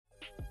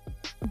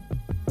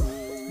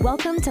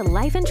Welcome to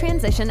Life and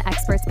Transition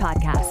Experts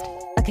Podcast,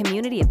 a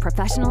community of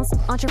professionals,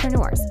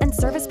 entrepreneurs, and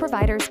service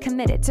providers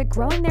committed to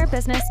growing their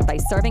business by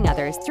serving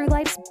others through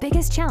life's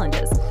biggest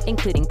challenges,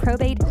 including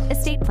probate,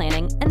 estate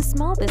planning, and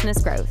small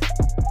business growth.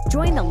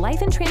 Join the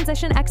Life and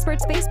Transition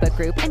Experts Facebook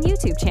group and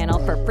YouTube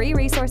channel for free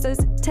resources,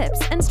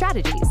 tips, and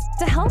strategies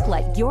to help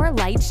let your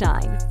light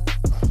shine.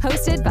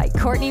 Hosted by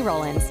Courtney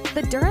Rollins,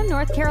 the Durham,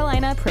 North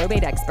Carolina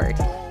probate expert.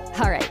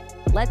 All right,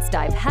 let's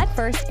dive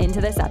headfirst into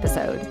this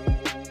episode.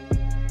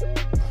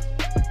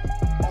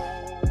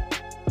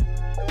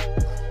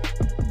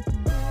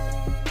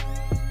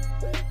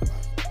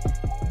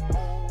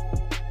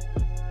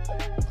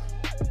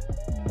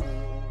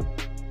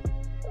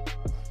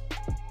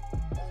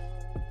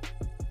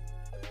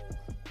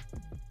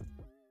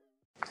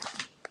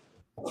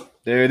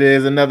 There it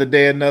is, another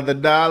day, another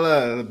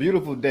dollar. A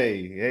beautiful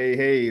day.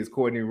 Hey, it's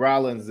Courtney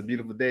Rollins. It's a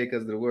beautiful day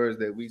because of the words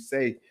that we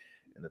say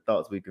and the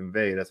thoughts we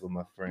convey. That's what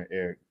my friend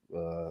Eric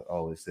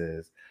always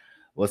says.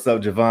 What's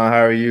up, Javon?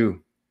 How are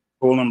you?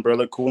 Coolin',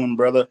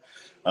 brother.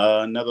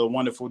 Another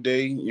wonderful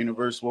day.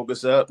 Universe woke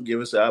us up,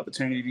 give us the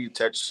opportunity to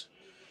touch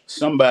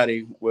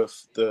somebody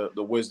with the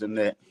wisdom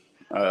that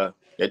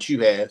you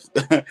have,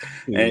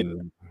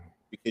 and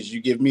because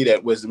you give me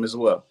that wisdom as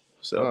well.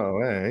 So, oh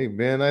man, hey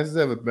man, nice as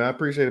ever, man. I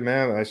appreciate it,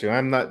 man. Actually,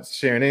 I'm not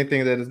sharing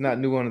anything that is not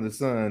new under the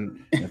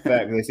sun. In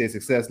fact, they say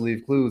success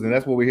leaves clues, and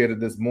that's what we're here to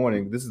this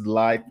morning. This is the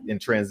Life in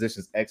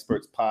Transitions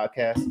Experts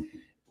Podcast.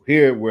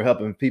 Here, we're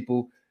helping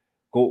people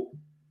go.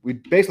 We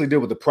basically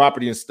deal with the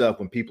property and stuff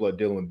when people are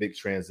dealing with big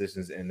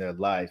transitions in their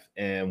life,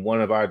 and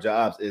one of our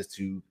jobs is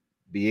to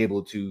be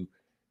able to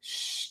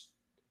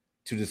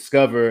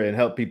discover and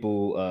help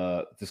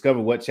people discover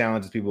what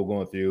challenges people are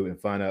going through and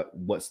find out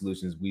what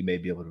solutions we may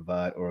be able to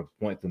provide or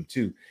point them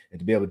to. And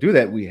to be able to do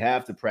that, we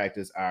have to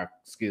practice our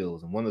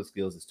skills. And one of the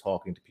skills is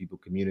talking to people,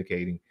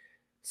 communicating,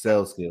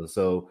 sales skills.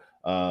 So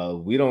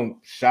we don't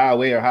shy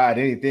away or hide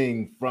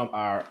anything from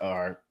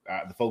our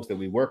the folks that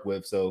we work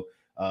with. So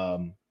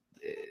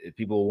if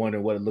people wonder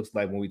what it looks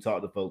like when we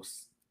talk to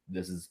folks,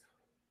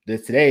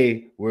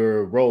 today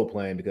we're role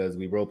playing because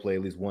we role play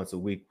at least once a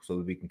week so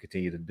that we can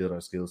continue to build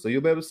our skills. So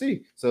you'll be able to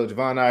see. So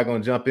Javon and I are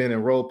going to jump in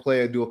and role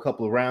play, do a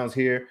couple of rounds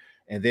here,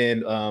 and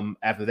then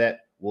after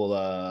that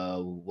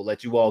we'll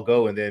let you all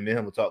go, and then me and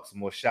him will talk some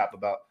more shop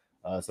about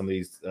some of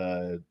these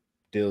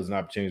deals and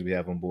opportunities we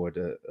have on board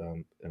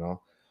and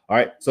all. All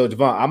right, so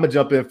Javon, I'm gonna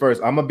jump in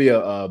first. I'm gonna be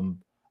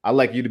I'd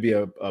like you to be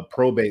a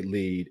probate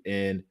lead,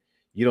 and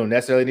you don't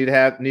necessarily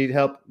need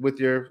help with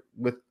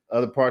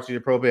other parts of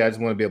your probate. I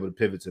just want to be able to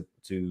pivot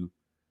to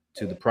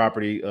the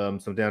property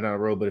some down the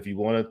road. But if you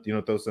want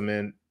to, throw some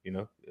in,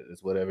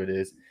 it's whatever it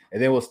is.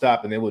 And then we'll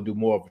stop, and then we'll do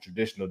more of a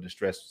traditional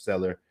distressed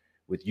seller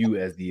with you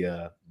as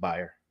the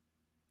buyer.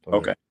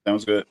 Okay,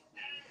 sounds good.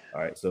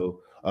 All right, so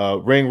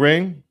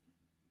ring.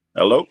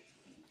 Hello.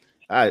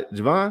 Hi,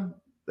 Javon.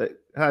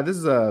 Hi, this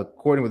is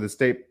Courtney with the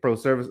State Pro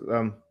Service.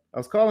 I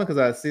was calling because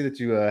I see that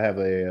you have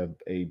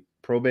a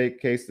probate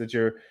case that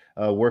you're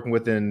working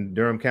with in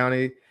Durham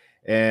County.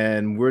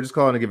 And we're just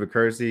calling to give a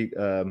courtesy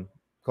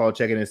call,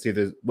 check in and see if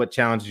there's what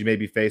challenges you may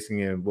be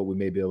facing and what we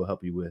may be able to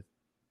help you with.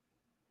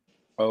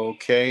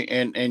 Okay,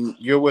 and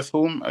you're with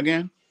whom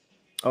again?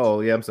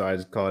 Oh yeah, I'm sorry, I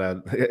just called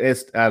out.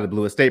 It's out of the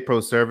blue. Estate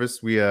Pro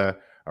Service. We are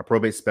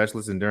probate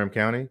specialists in Durham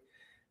County.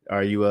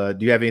 Are you?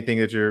 Do you have anything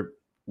that you're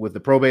with the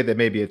probate that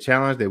may be a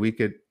challenge that we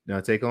could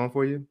take on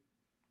for you?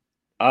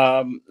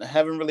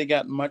 Haven't really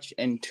gotten much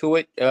into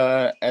it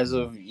as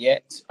of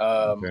yet.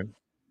 Okay.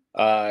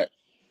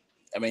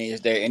 I mean,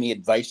 is there any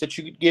advice that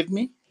you could give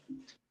me?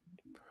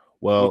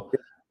 Well,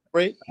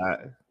 right.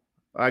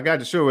 I got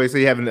you. Sure. So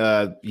you haven't.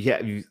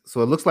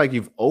 So it looks like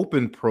you've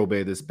opened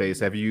probate this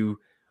space. Have you?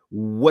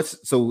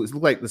 So it looks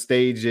like the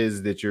stage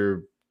is that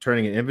you're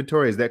turning an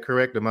inventory. Is that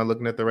correct? Am I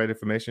looking at the right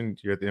information?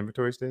 You're at the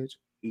inventory stage.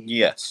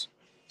 Yes.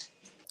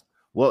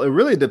 Well, it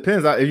really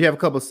depends. If you have a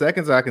couple of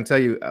seconds, I can tell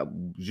you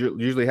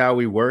usually how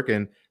we work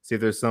and see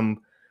if there's some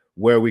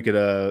where we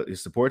could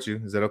support you.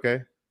 Is that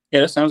okay?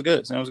 Yeah, that sounds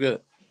good.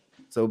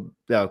 So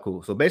yeah,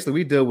 cool. So basically,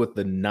 we deal with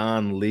the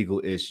non-legal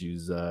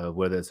issues,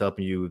 whether it's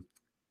helping you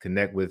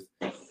connect with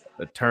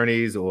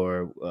attorneys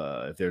or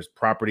if there's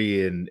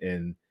property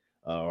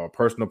or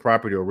personal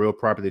property or real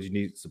property that you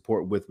need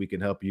support with, we can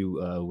help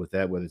you with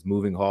that, whether it's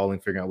moving, hauling,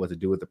 figuring out what to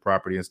do with the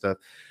property and stuff.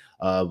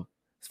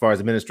 As far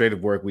as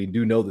administrative work, we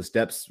do know the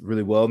steps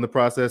really well in the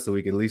process, so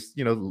we can at least,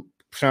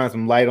 shine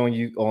some light on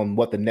you on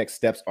what the next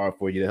steps are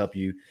for you to help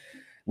you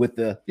with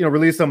the,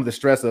 release some of the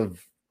stress of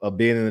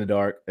being in the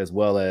dark, as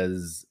well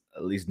as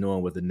at least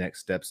knowing what the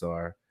next steps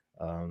are.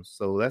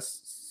 So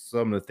that's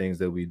some of the things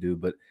that we do,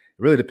 but it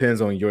really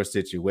depends on your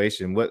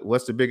situation.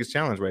 What's the biggest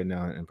challenge right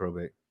now in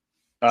probate?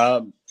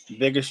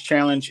 Biggest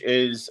challenge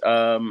is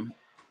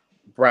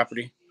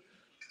property.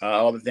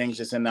 All the things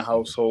that's in the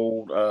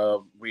household.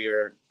 We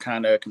are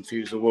kind of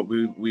confused with what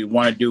we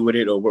want to do with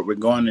it or what we're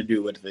going to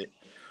do with it.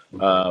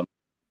 I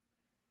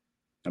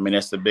mean,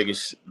 that's the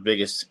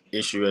biggest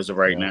issue as of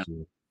right now.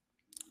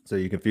 So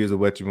you're confused with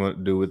what you want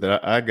to do with it.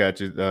 I got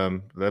you.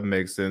 That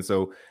makes sense.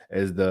 So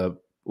as the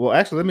Well,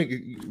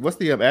 actually, what's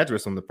the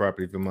address on the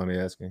property, if you mind me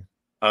asking?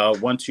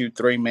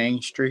 123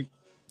 Main Street.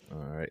 All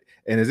right.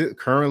 And is it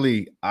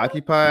currently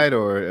occupied,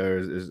 or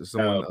is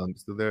someone Uh,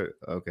 still there?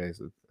 Okay.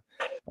 So,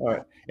 all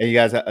right. And you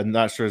guys are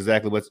not sure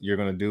exactly what you're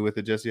going to do with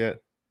it just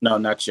yet? no,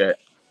 not yet.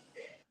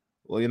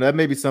 Well, that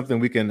may be something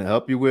we can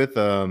help you with.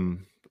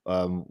 One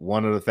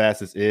of the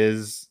fastest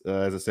is,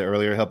 as I said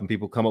earlier, helping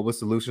people come up with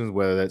solutions,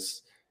 whether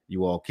that's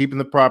you all keeping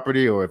the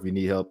property or if you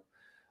need help,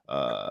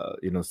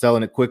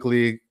 selling it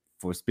quickly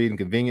for speed and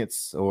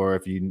convenience, or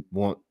if you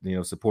want,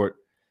 support,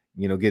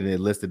 getting it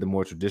listed the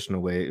more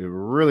traditional way. It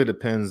really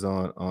depends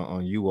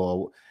on you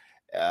all.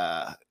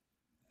 Uh,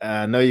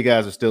 I know you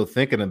guys are still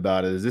thinking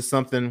about it. Is this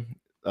something?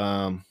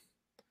 Um,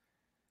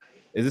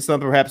 is this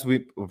something perhaps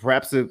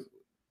if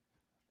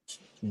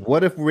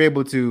what if we're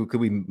able to, could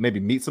we maybe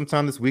meet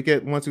sometime this week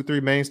at 123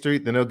 Main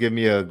Street? Then they'll give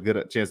me a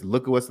good chance to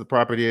look at what the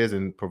property is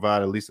and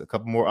provide at least a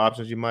couple more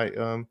options you might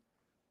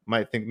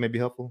think may be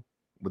helpful.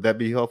 Would that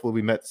be helpful?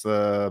 We met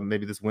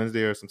maybe this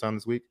Wednesday or sometime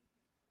this week.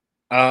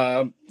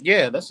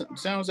 Yeah, that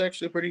sounds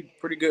actually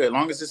pretty good. As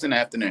long as it's in the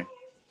afternoon.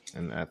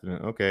 In the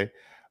afternoon, okay.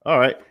 All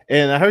right.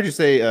 And I heard you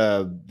say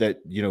that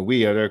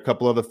are there a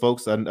couple other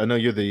folks? I know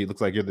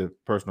looks like you're the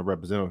personal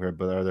representative here,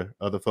 but are there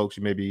other folks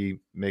you may be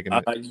making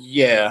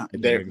Yeah,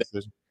 make a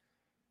decision?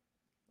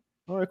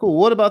 All right, cool.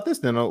 What about this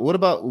then?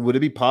 Would it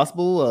be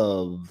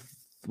possible?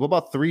 What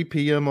about 3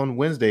 p.m. on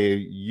Wednesday?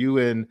 You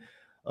and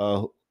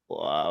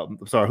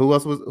sorry, who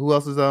else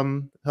is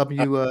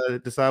helping you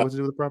decide what to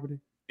do with the property?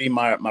 Be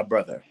my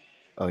brother.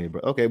 Oh, yeah,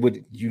 bro. Okay,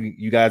 would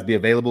you guys be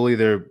available?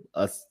 Either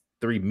us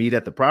three meet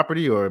at the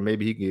property, or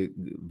maybe he could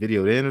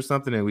video it in or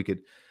something, and we could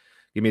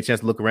give me a chance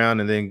to look around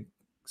and then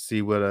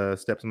see what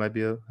steps might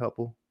be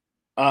helpful.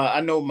 I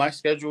know my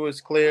schedule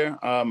is clear.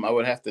 I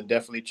would have to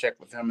definitely check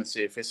with him and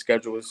see if his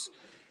schedule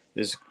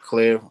is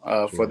clear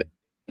for the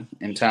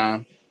in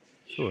time.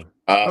 Sure.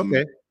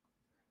 Okay.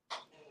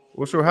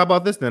 Well, sure. How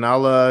about this then?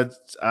 I'll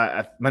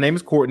my name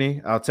is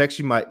Courtney. I'll text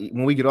you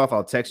when we get off,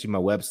 I'll text you my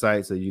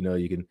website so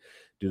you can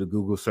do the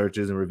Google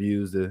searches and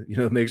reviews to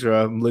make sure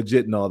I'm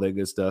legit and all that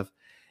good stuff.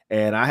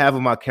 And I have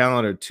on my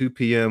calendar 2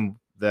 p.m.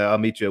 that I'll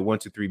meet you at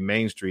 123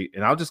 Main Street,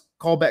 and I'll just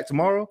call back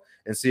tomorrow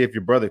and see if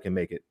your brother can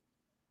make it.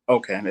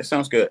 Okay, that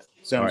sounds good.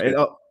 Sounds good.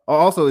 And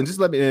also, and just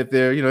let me, if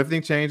there, if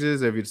anything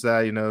changes, if you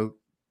decide,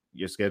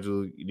 your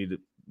schedule, you need to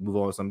move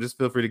on with something, just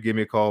feel free to give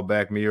me a call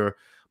back. Me or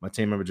my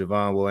team member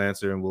Javon will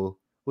answer, and we'll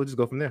just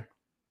go from there.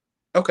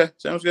 Okay,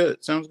 sounds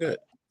good. Sounds good.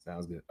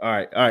 All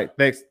right.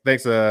 Thanks.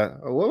 What's your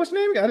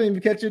name? I didn't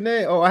even catch your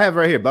name. Oh, I have it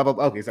right here. Blah, blah,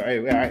 blah. Okay, sorry.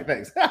 All right,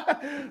 thanks.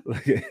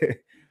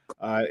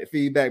 All right,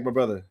 feedback, my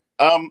brother.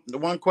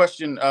 One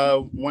question.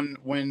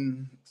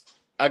 When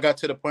I got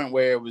to the point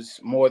where it was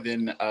more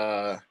than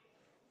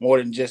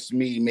just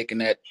me making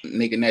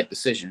that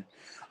decision.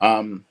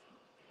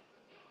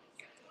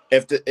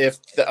 If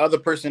the other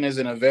person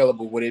isn't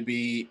available, would it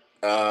be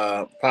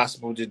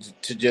possible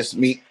to just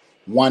meet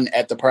one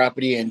at the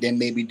property and then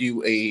maybe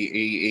do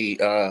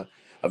a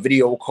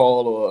video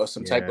call or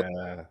some type of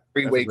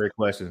freeway? That's a great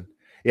question.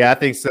 Yeah, I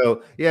think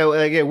so. Yeah,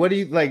 again, what do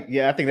you like?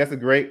 Yeah, I think that's a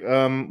great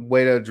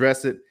way to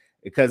address it,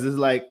 because it's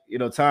like,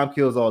 time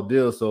kills all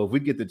deals. So if we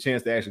get the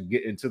chance to actually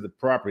get into the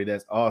property,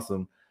 that's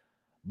awesome.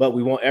 But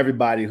we want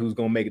everybody who's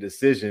going to make a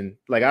decision.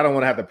 Like, I don't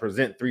want to have to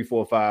present 3,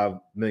 4, 5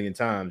 million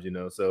times,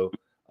 So,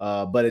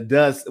 but it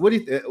does. What do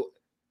you think?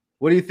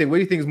 What do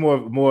you think is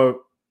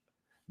more?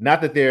 Not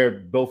that they're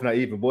both not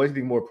even. What do you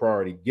think more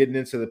priority? Getting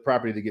into the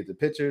property to get the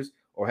pictures,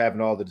 or having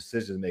all the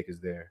decision makers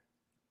there?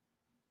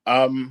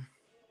 I don't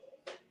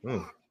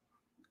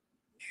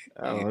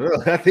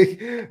know. I think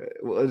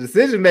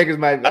decision makers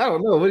might. I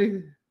don't know. What do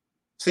you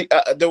see?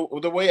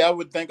 The way I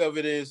would think of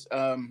it is,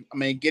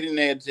 getting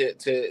there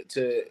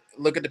to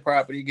look at the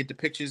property, get the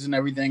pictures and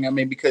everything.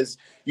 Because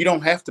you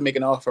don't have to make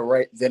an offer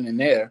right then and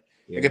there.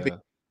 Yeah. It could be,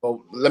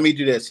 well, let me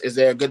do this. Is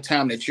there a good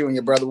time that you and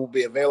your brother will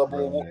be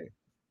available? Right.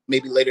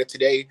 Maybe later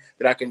today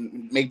that I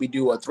can maybe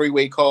do a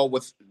 3-way call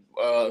with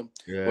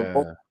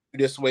both.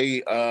 This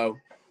way,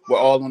 we're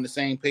all on the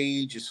same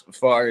page as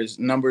far as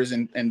numbers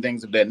and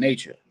things of that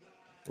nature.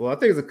 Well, I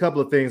think there's a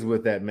couple of things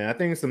with that, man. I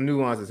think some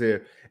nuances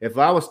here. If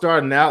I was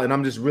starting out and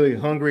I'm just really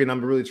hungry and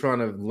I'm really trying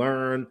to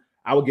learn,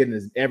 I would get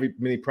in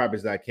many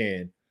properties as I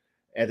can.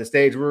 At the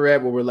stage we're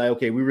at, where we're like,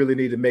 okay, we really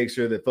need to make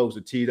sure that folks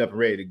are teed up and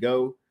ready to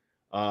go.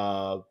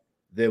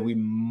 Then we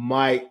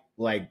might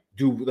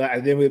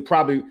then we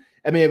probably.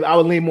 I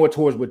would lean more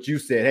towards what you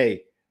said.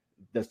 Hey,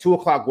 does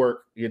 2:00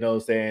 work?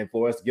 Saying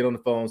for us to get on the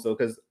phone. So,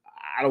 because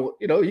I don't,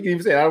 you can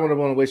even say I don't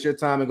want to waste your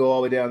time and go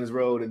all the way down this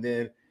road and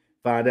then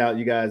find out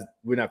you guys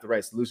we're not the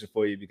right solution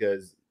for you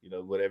because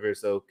whatever.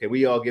 So, can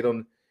we all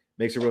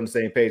make sure we're on the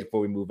same page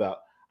before we move out?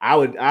 I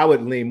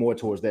would lean more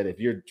towards that. If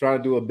you're trying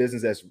to do a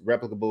business that's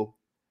replicable,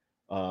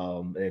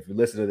 and if you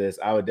listen to this,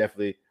 I would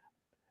definitely.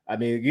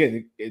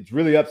 Again, it's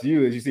really up to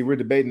you. As you see, we're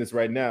debating this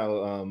right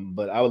now,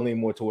 but I would lean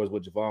more towards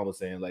what Javon was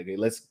saying. Like, hey,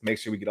 let's make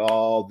sure we get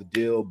all the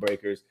deal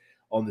breakers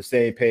on the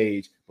same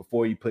page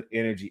before you put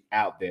energy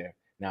out there.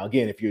 Now,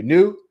 again, if you're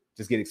new,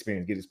 just get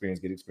experience.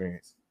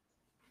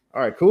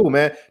 All right, cool,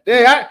 man.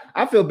 Dang,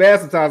 I feel bad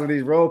sometimes with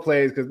these role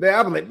plays because man,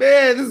 I'm like,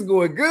 man, this is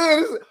going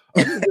good.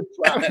 This is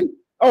good.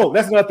 Oh,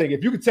 that's another thing.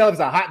 If you can tell if it's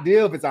a hot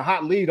deal, if it's a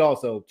hot lead,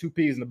 also 2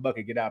 peas in the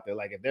bucket, get out there.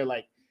 Like if they're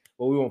like,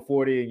 well, we want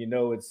 40, and you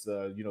know it's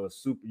a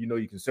super,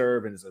 you can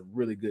serve, and it's a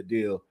really good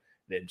deal,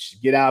 then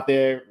get out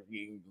there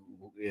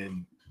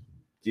and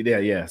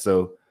yeah.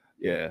 So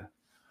yeah.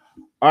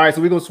 All right, so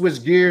we're gonna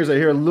switch gears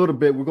here a little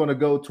bit. We're gonna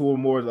go to a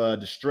more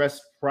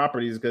distressed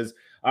properties because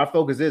our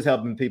focus is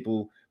helping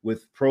people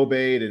with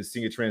probate and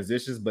senior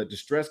transitions, but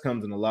distress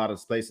comes in a lot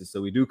of places. So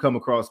we do come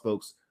across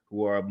folks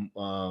who are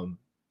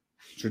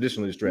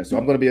traditionally distressed. So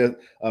I'm going to be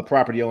a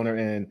property owner,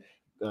 and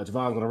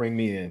Javon's going to ring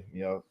me in.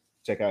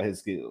 Check out his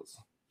skills.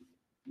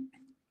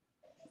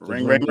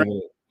 Ring.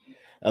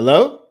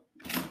 Hello.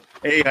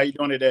 Hey, how you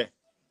doing today?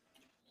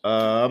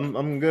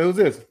 I'm good. Who's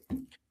this?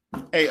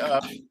 Hey,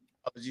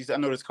 apologies. I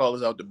know this call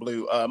is out the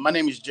blue. My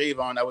name is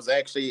Javon. I was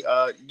actually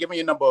giving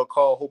your number a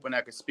call, hoping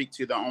I could speak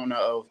to the owner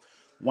of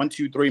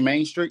 123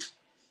 Main Street.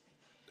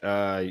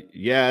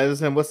 Yeah, this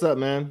is him. What's up,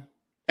 man?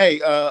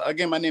 Hey,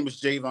 again, my name is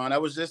Javon. I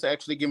was just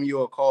actually giving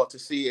you a call to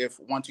see if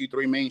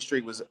 123 Main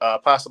Street was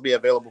possibly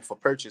available for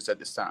purchase at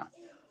this time.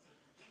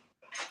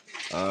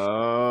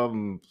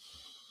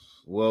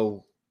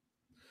 Well,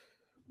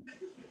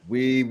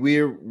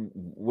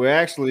 we're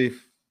actually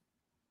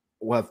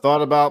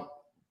thought about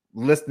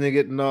listing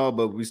it and all,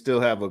 but we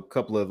still have a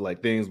couple of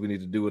like things we need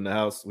to do in the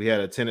house. We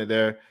had a tenant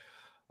there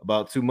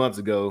about 2 months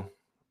ago.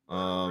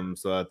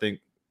 So I think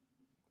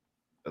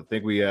I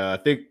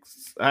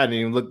hadn't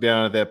even looked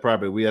down at that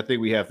property. We were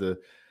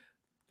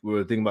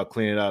thinking about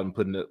cleaning it out and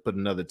put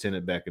another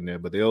tenant back in there,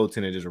 but the old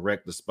tenant just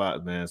wrecked the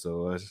spot, man.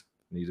 So I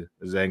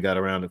just ain't got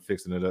around to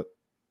fixing it up.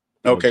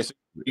 Okay, so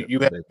you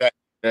have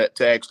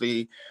to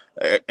actually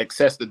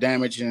assess the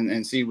damage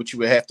and see what you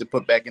would have to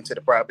put back into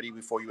the property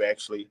before you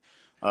actually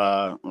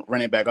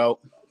rent it back out.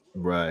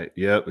 Right.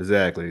 Yep.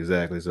 Exactly.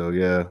 So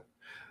yeah,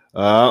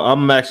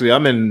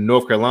 I'm in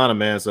North Carolina,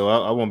 man. So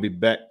I won't be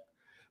back.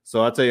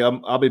 So I'll tell you,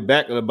 I'll be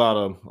back in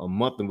about a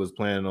month, and was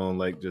planning on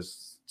like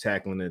just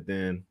tackling it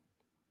then.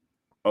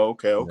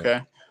 Okay.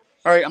 Yeah.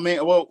 All right. I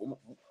mean, well,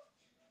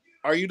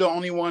 are you the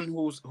only one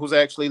who's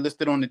actually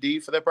listed on the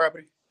deed for that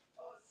property?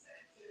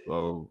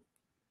 Well,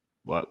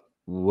 what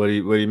do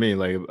you mean?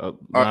 Like,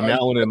 I mean, I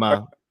own it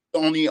the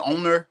only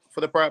owner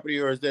for the property,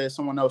 or is there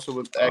someone else who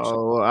would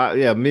actually?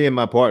 Yeah, me and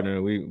my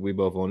partner, we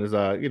both own this.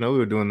 We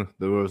were doing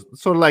the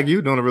sort of like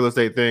you doing a real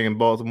estate thing in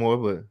Baltimore,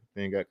 but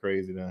things got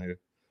crazy down here.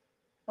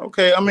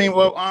 Okay, I mean,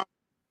 well,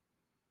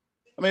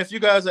 if you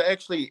guys are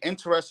actually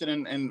interested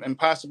in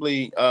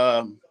possibly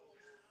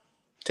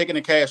taking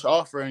a cash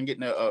offer and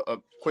getting a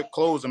quick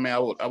close, I mean, I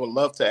would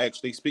love to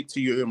actually speak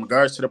to you in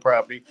regards to the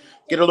property,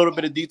 get a little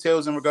bit of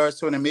details in regards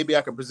to it, and maybe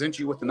I could present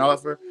you with an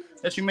offer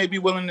that you may be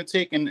willing to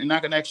take, and I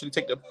can actually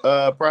take the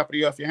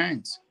property off your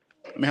hands.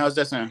 I mean, how's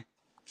that sound?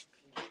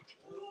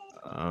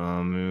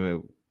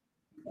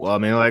 Well, I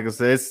mean, like I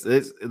said,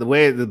 it's the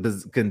way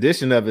the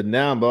condition of it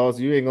now, boss.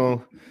 You ain't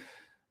gonna.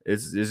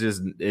 It's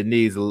just it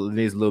needs a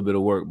little bit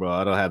of work, bro.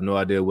 I don't have no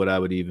idea what I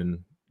would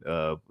even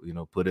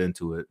put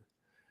into it.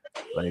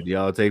 Like, do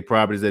y'all take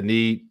properties that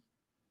need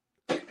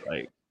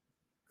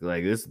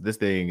like this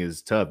thing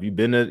is tough. You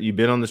been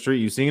on the street,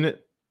 you seen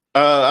it?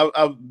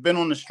 I've been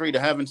on the street. I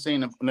haven't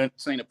seen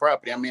the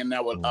property. I mean, I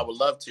would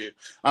love to.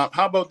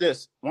 How about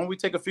this? Why don't we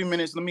take a few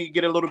minutes? Let me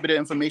get a little bit of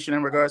information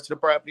in regards to the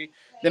property.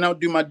 Then I'll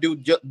do my due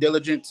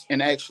diligence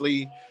and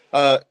actually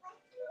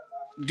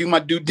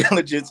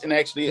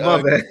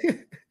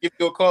give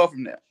you a call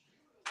from there.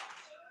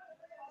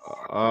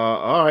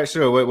 All right,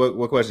 sure.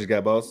 What questions you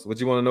got, boss? What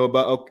you want to know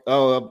about?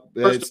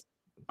 First,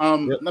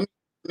 let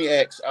me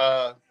ask.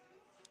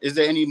 Is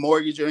there any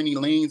mortgage or any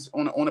liens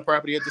on the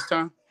property at this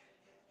time?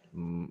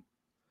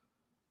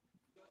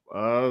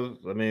 I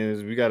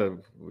mean, we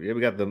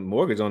got the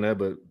mortgage on that,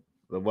 but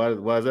why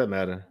does that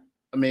matter?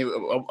 I mean,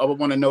 I would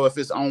want to know if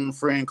it's owned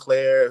free and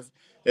clear,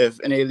 if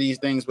any of these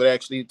things would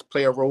actually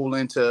play a role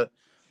into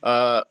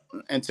our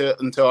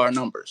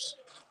numbers.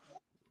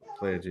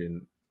 All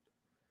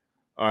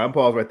right, I'm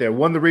paused right there.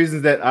 One of the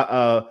reasons that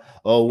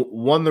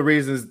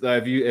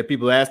if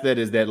people ask that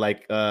is that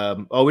like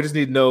we just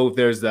need to know if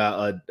there's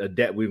a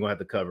debt we're gonna have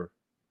to cover.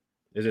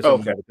 Is there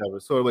something we have to cover?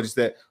 Sort of what you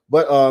said,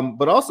 but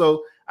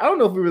also I don't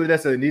know if we really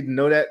necessarily need to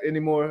know that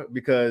anymore,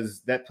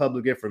 because that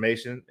public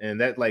information, and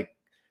that like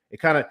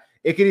it can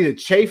either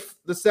chafe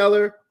the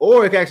seller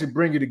or it can actually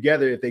bring you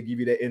together if they give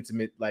you that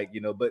intimate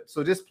But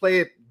so just play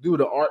it, do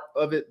the art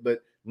of it,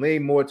 but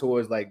lean more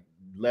towards like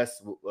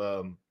less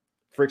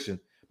friction.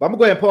 But I'm gonna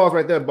go ahead and pause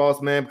right there,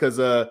 boss man, because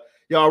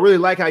y'all really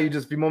like how you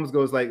just a few moments ago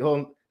was like, hold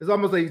on, it's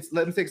almost like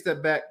let me take a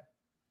step back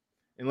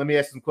and let me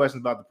ask some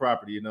questions about the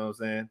property. You know what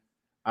I'm saying?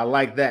 I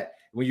like that.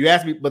 When you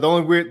asked me, but the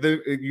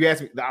only you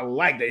asked me, I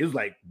like that. It was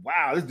like,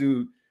 wow, this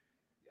dude.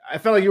 I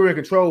felt like you were in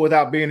control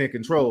without being in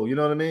control. You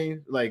know what I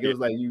mean? Like it was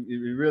like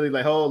you really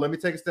like, oh, let me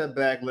take a step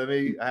back.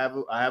 I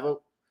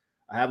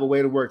have a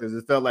way to work this.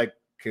 It felt like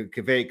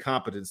conveyed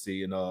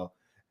competency and all.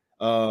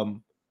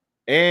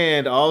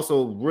 And I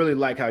also really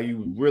like how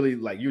you really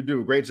you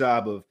do a great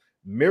job of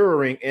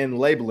mirroring and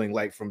labeling.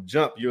 Like from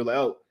jump, you're like,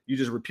 oh, you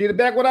just repeated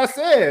back what I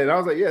said. And I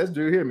was like, yeah, this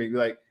dude hear me.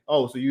 Like,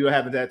 oh, so you don't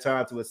have that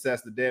time to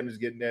assess the damage,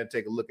 getting there and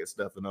take a look at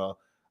stuff and all.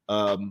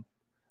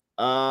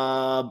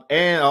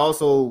 And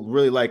also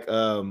really like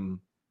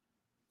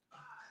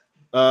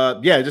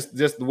just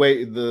the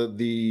way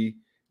the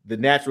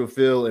natural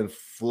feel and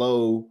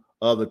flow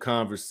of the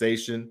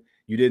conversation.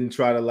 You didn't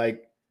try to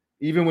like,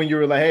 even when you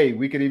were like, hey,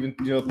 we could even,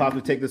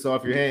 possibly take this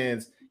off your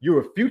hands, you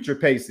were future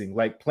pacing,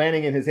 like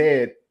planning in his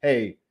head,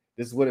 hey,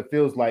 this is what it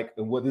feels like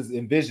and what this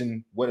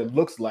envision, what it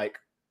looks like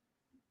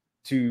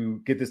to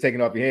get this taken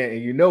off your hand.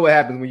 And you know what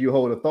happens when you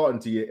hold a thought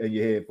into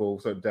your head for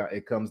a certain time,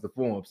 it comes to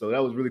form. So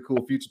that was really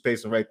cool future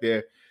pacing right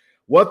there.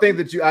 One thing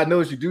that I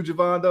noticed you do,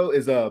 Javon, though,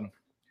 is and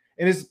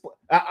it's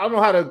I don't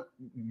know how to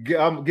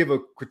give a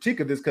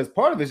critique of this because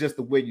part of it's just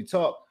the way you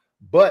talk,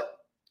 but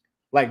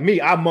like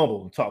me, I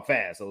mumble and talk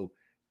fast. So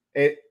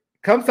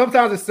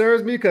sometimes it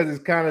serves me because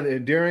it's kind of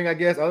endearing, I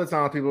guess. Other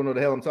times people don't know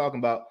the hell I'm talking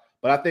about.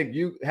 But I think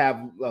you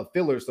have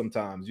fillers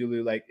sometimes,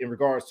 usually like in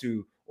regards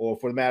to, or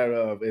for the matter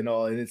of, and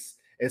all. And it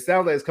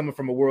sounds like it's coming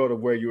from a world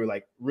of where you were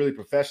like really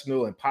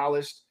professional and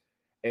polished.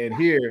 And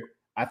here,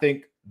 I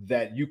think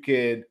that you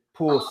can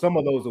pull some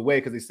of those away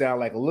because they sound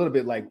like a little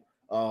bit like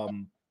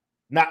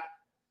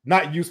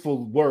not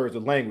useful words or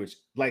language,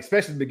 like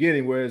especially in the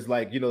beginning, where it's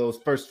like, those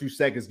first few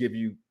seconds give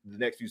you the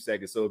next few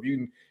seconds. So if you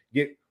can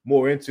get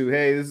more into,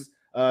 hey, this is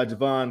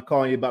Javon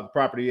calling you about the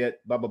property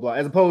at blah, blah, blah,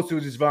 as opposed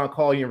to just Javon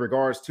calling you in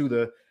regards to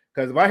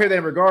because if I hear that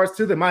in regards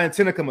to my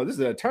antenna come up, this is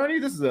an attorney,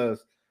 this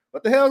is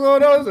what the hell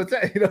going on?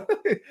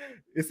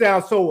 It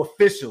sounds so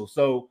official.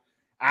 So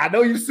I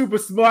know you're super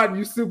smart and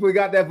you super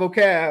got that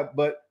vocab,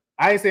 but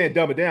I ain't saying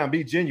dumb it down,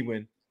 be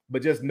genuine,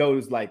 but just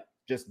notice like,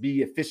 just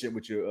be efficient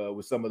with your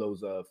with some of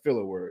those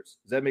filler words.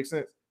 Does that make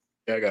sense?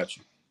 Yeah, I got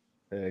you.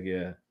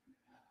 Yeah.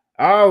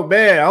 Oh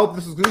man, I hope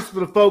this is good for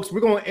the folks. We're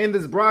gonna end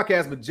this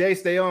broadcast, but Jay,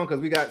 stay on because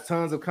we got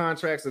tons of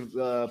contracts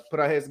to put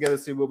our heads together,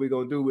 see what we're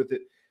gonna do with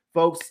it.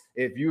 Folks,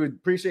 if you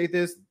appreciate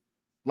this,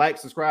 like,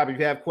 subscribe. If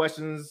you have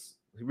questions,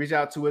 reach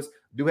out to us.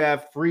 Do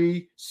have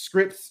free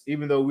scripts,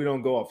 even though we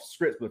don't go off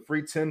scripts, but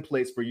free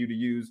templates for you to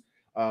use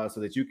so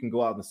that you can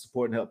go out and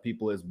support and help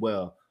people as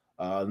well.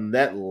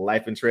 That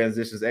life and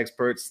transitions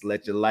experts,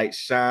 let your light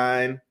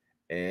shine.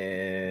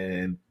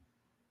 And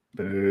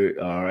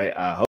all right,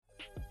 I hope.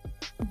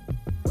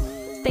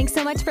 Thanks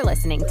so much for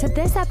listening to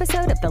this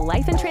episode of the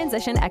Life and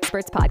Transition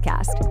Experts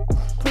podcast.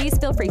 Please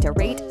feel free to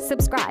rate,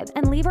 subscribe,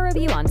 and leave a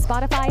review on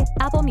Spotify,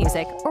 Apple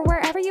Music, or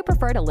wherever you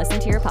prefer to listen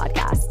to your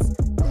podcasts.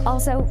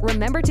 Also,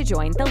 remember to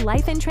join the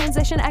Life and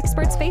Transition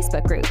Experts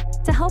Facebook group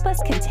to help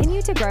us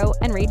continue to grow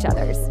and reach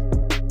others.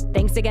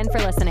 Thanks again for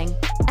listening,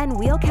 and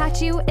we'll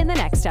catch you in the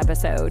next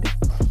episode.